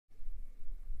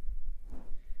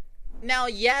Now,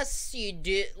 yes, you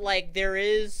do, like, there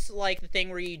is, like, the thing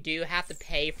where you do have to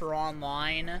pay for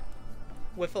online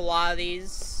with a lot of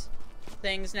these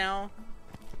things now,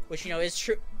 which, you know, is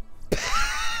true.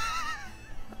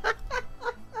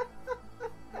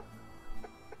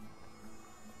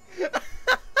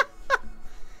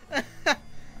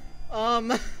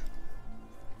 Name's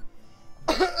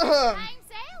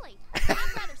Ellie. My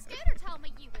brother Scooter told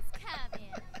me you was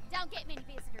coming. Don't get many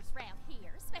visitors around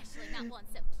here, especially not one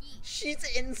so cute. She's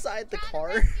inside the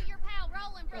car. Trying to rescue your pal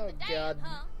rolling from the God. dam,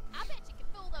 huh? I bet you could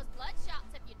fool those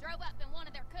bloodshots if you drove up in one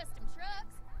of their custom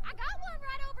trucks. I got one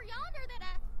right over yonder that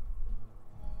I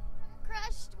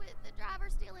crushed with the driver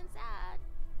still inside.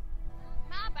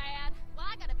 My bad. Well,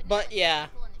 I got a But, yeah.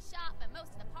 vehicle in the shop and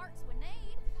most of the parts we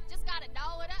need. Just gotta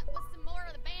doll it up with some more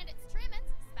of the bandits' trimmings.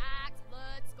 Spikes,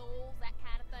 blood, skulls, that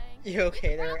kind of thing. You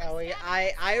okay there, Ellie?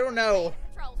 I don't know.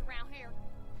 Patrols around here.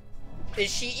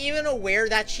 Is she even aware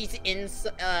that she's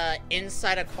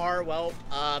inside a car? Well,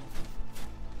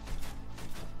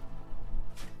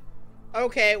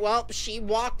 okay, well, she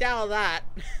walked out of that.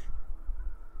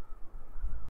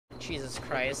 Jesus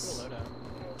Christ.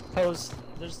 Pose,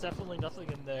 there's definitely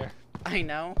nothing in there. I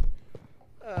know.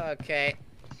 Okay.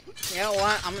 You know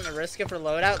what? I'm gonna risk it for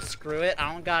loadout. Screw it.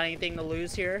 I don't got anything to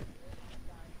lose here.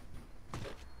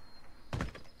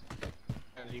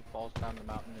 And he falls down the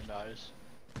mountain and dies.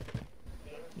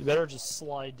 You better just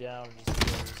slide down and just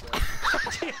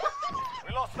kill yourself.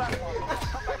 We lost that one. We'll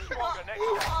come back stronger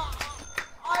next time.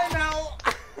 I'm out.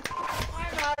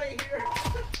 I'm out of here.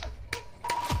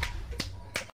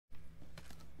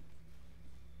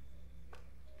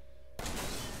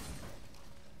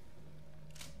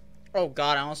 Oh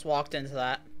god, I almost walked into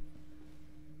that.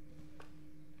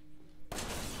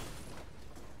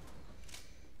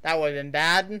 That would have been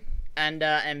bad. And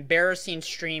embarrassing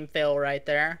stream fail right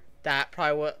there. That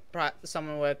probably would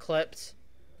someone would have clipped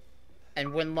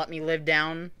and wouldn't let me live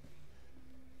down.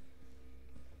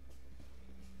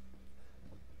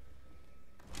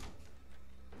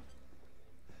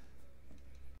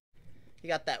 You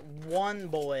got that one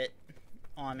bullet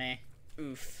on me.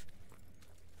 Oof.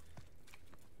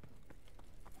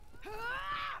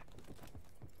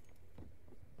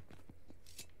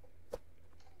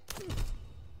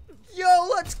 Yo,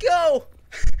 let's go!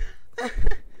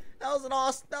 That was an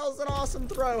awesome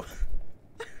throw.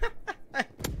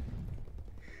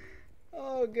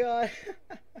 Oh god.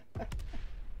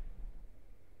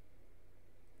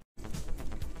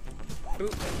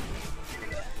 Oop.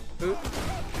 Oop. Oop.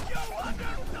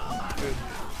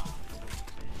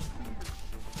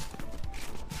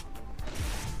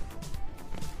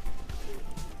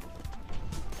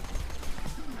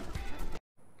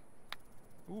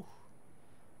 Ooh.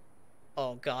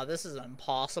 Oh god, this is an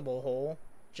impossible hole.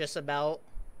 Just about.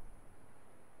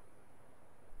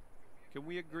 Can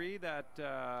we agree that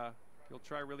you'll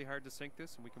try really hard to sink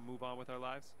this and we can move on with our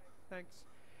lives? Thanks.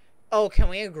 Oh, can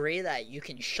we agree that you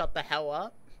can shut the hell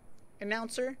up,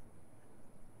 announcer?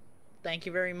 Thank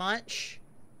you very much.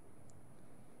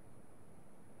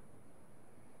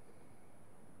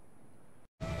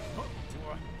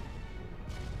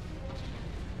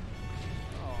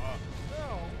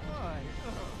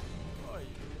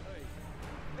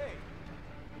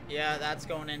 Yeah, that's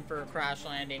going in for a crash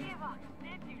landing.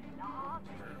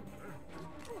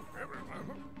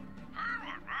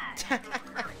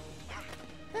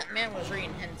 That man was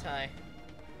reading hentai.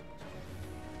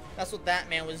 That's what that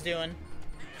man was doing.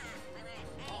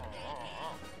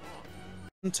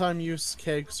 One-time use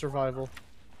keg survival.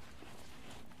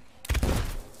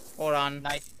 Hold on.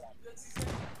 Nice.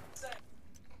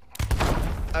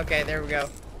 Okay, there we go.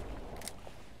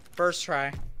 First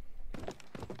try.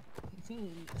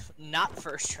 Not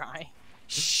first try.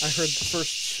 I heard the first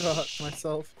shot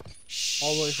myself.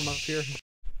 All the way from up here.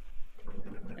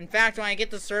 In fact, when I get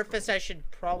to surface, I should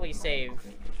probably save.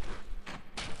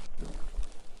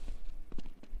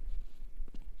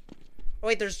 Oh,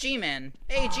 wait, there's G-Man.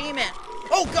 Hey, G-Man.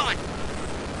 Oh, God!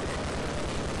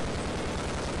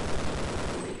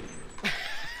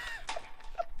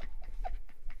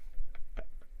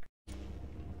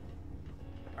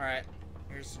 Alright,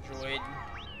 here's the droid.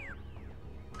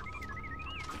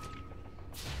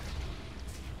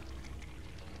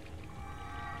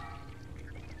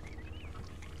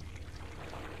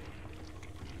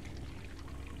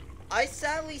 I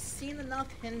sadly seen enough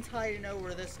hentai to know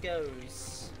where this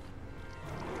goes.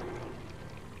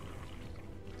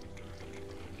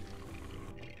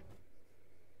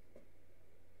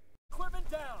 Equipment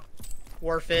down.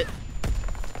 Worth it.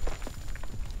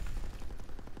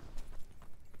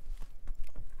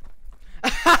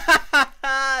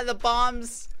 The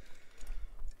bombs.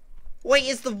 Wait,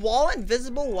 is the wall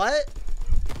invisible? What?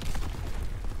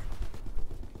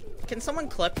 Can someone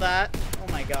clip that?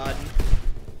 Oh my god.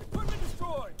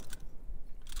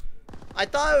 I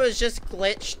thought it was just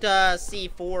glitched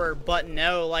C4, but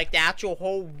no, like the actual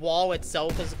whole wall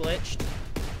itself is glitched.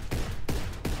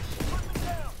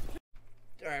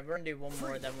 Alright, we're gonna do one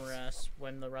more, then we're gonna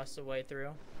swim the rest of the way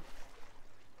through.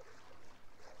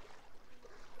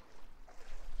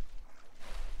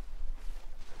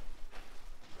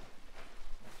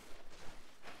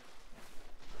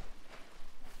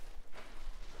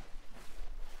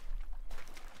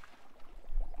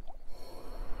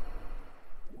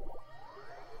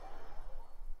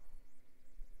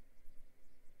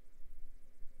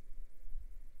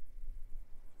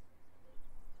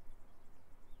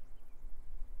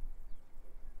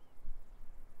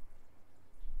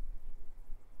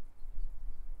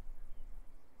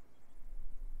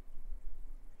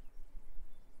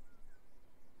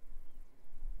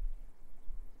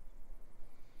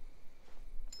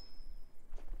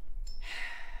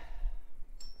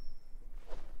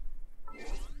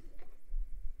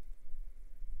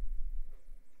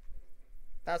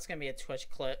 That's gonna be a Twitch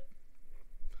clip.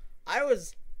 I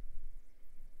was...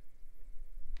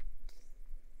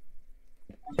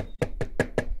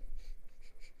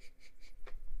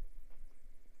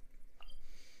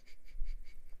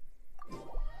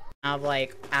 have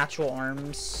like actual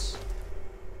arms.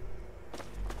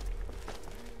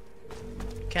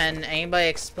 Can anybody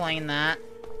explain that?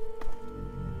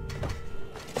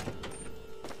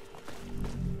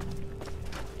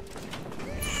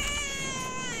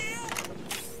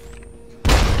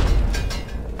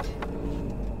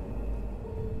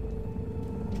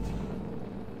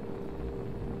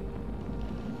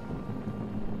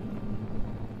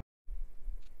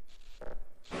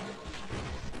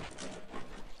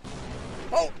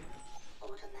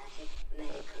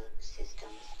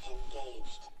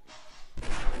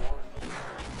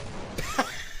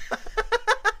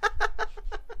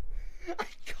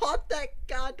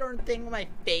 Thing with my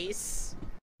face.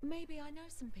 Maybe I know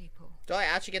some people. Do I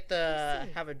actually get to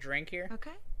have a drink here?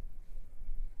 Okay.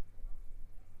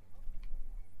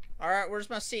 All right, where's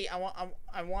my seat? I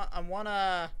want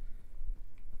a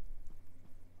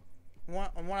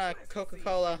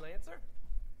Coca-Cola.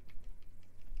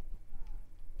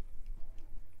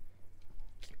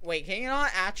 Wait, can you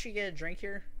not actually get a drink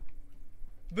here?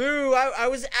 Boo! I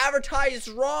was advertised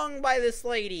wrong by this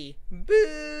lady.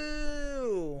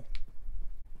 Boo!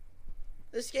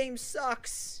 This game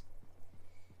sucks.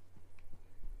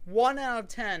 1 out of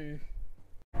 10.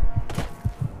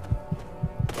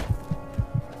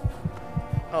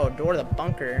 Oh, door to the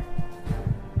bunker.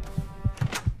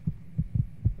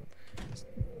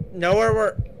 Nowhere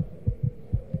where...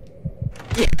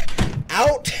 Yeah.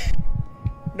 Out!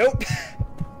 Nope.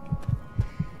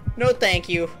 No thank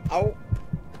you.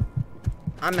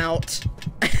 I'm out.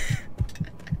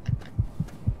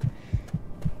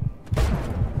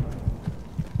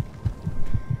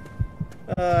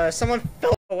 Someone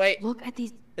fell away. Look at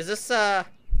these. Is this, I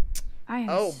am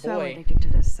oh, so boy. addicted to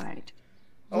this site.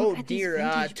 Oh, Look at these dear,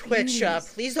 vintage Twitch,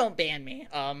 beauties. please don't ban me.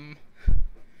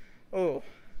 Oh.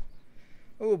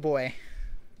 Oh, boy.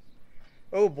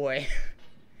 Oh, boy.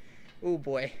 Oh,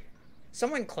 boy.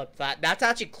 Someone clip that. That's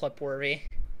actually clip-worthy.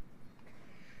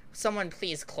 Someone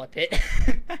please clip it.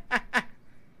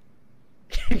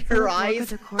 Your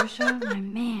eyes. Look at the Corsa, my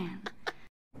man.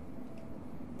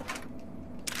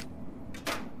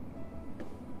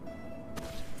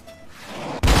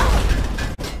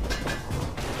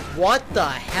 What the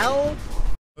hell?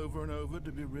 Over and over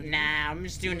to be rid of Nah, I'm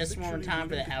just doing this one more time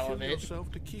for the literally hell of kill it.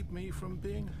 yourself to keep me from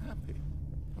being happy.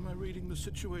 Am I reading the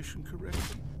situation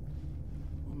correctly?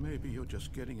 Or maybe you're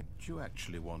just getting it. Do you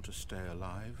actually want to stay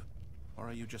alive? Or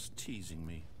are you just teasing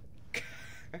me?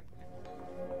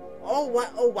 Oh,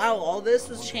 what? Oh, wow, all this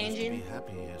was I wanted us to changing? be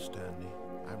happy here, Stanley.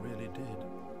 I really did.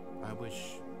 I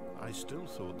wish I still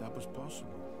thought that was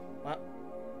possible. What?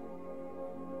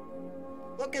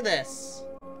 Look at this.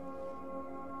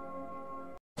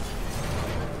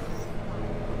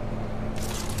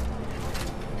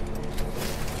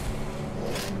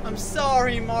 I'm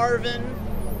sorry, Marvin.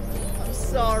 I'm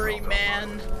sorry,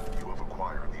 man. You have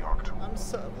acquired the ARC tool. I'm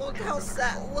so. Look how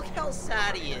sad. Look how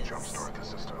sad he is. Jumpstart the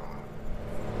system.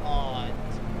 Aw,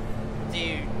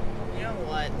 dude. You know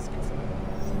what? Let's get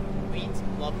some. We need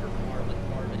some love for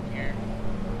Marvin here.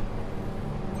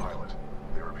 Pilot,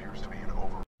 there appears to be an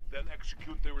over. Then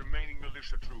execute the remaining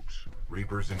militia troops.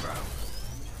 Reapers inbound.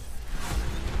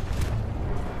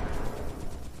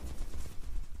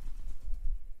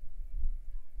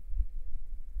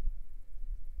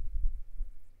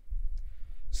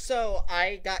 also,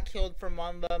 I got killed from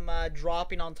one of them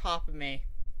dropping on top of me.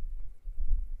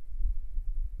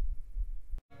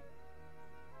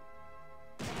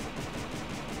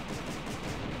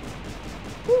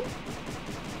 Woo.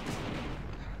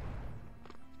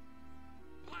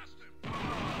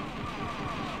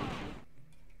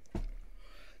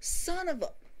 Son of a...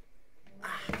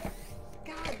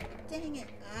 God dang it.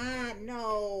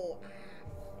 No.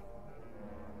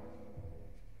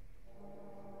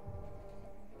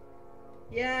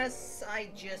 Yes, I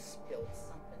just spilled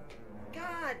something.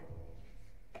 God.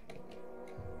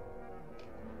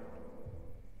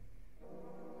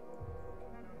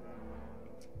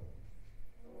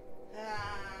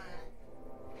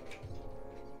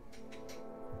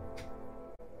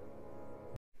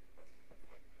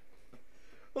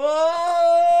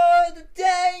 Oh, the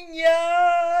dang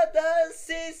the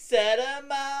si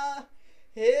serama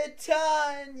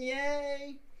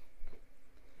hitanye.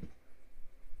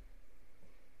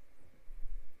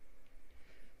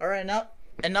 Alright,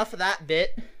 enough of that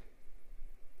bit.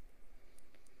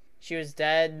 She was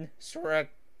dead. Sora.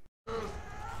 To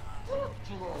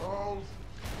the house.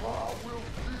 I will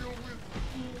deal with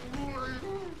you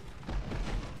later.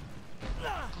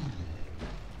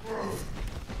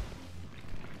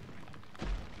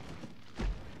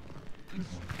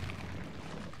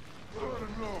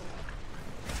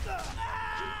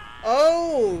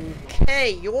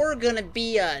 Okay, you're gonna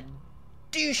be a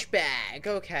douchebag.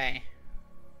 Okay.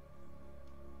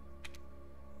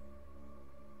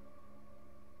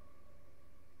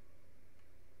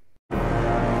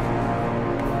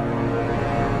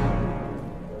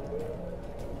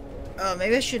 Oh,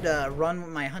 maybe I should run with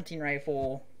my hunting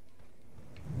rifle.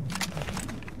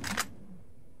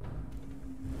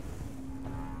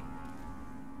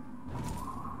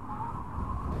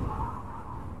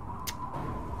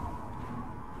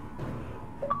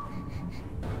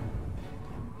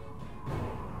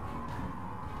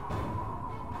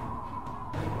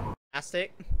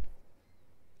 Plastic.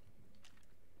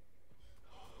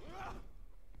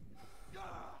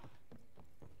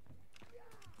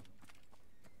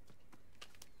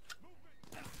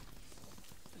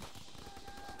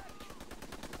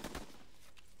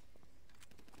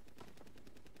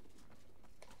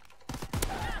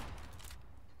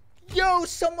 Yo,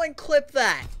 someone clip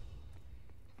that!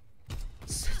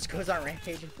 Such goes on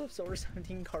rampage and flips over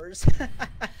 17 cars.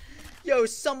 Yo,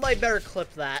 somebody better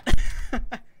clip that.